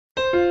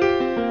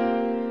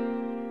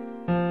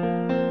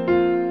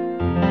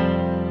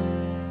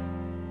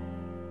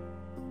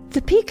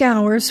peak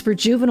hours for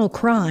juvenile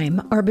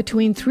crime are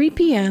between 3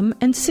 p.m.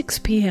 and 6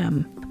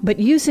 p.m., but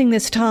using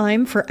this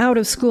time for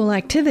out-of-school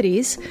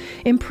activities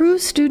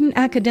improves student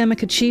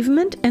academic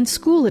achievement and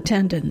school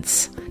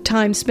attendance,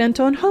 time spent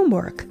on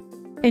homework,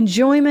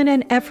 enjoyment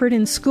and effort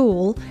in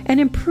school, and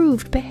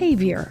improved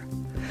behavior.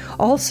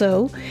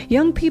 Also,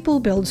 young people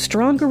build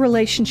stronger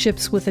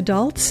relationships with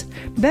adults,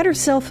 better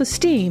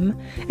self-esteem,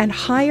 and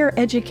higher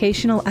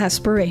educational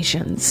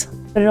aspirations.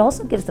 But it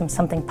also gives them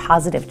something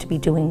positive to be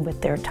doing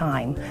with their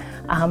time,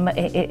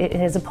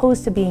 as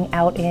opposed to being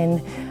out in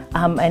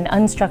an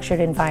unstructured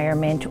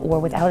environment or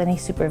without any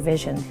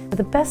supervision. But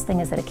the best thing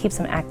is that it keeps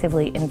them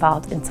actively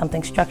involved in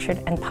something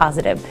structured and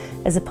positive,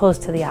 as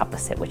opposed to the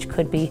opposite, which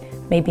could be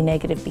maybe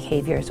negative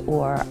behaviors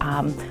or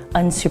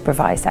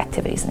unsupervised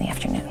activities in the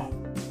afternoon.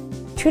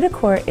 True to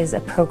Core is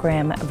a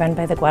program run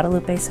by the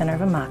Guadalupe Center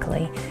of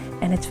Immokalee,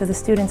 and it's for the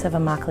students of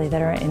Immokalee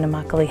that are in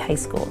Immokalee High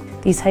School.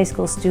 These high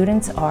school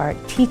students are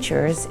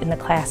teachers in the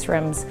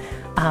classrooms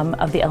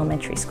of the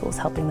elementary schools,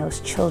 helping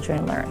those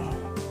children learn.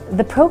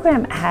 The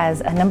program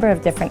has a number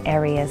of different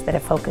areas that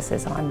it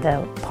focuses on.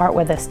 The part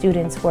where the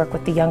students work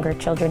with the younger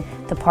children,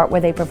 the part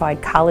where they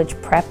provide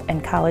college prep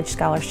and college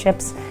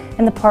scholarships,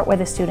 and the part where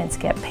the students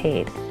get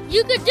paid.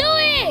 You could do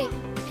it!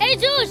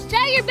 Jesus,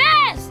 try your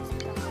best!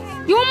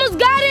 You almost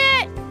got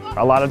it!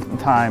 A lot of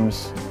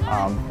times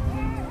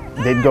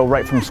they'd go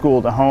right from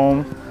school to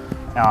home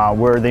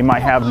where they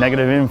might have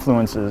negative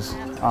influences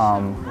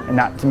and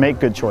not to make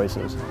good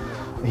choices.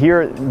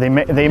 Here they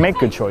make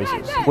good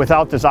choices.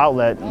 Without this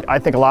outlet, I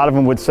think a lot of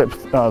them would slip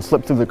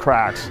through the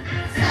cracks.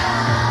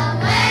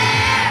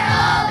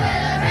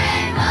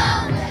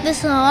 This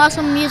is an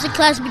awesome music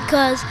class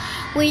because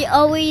we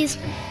always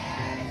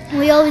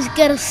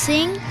get to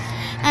sing,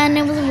 and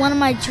it was one of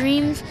my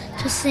dreams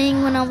to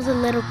sing when I was a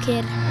little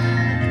kid.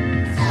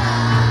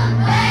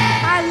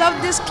 I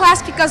love this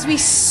class because we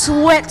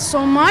sweat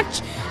so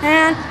much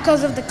and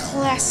because of the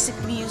classic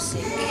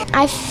music.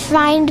 I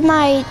find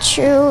my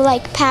true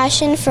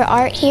passion for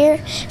art here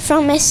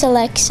from Miss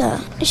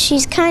Alexa.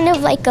 She's kind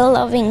of like a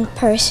loving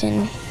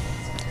person,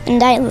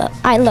 and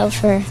I love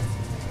her.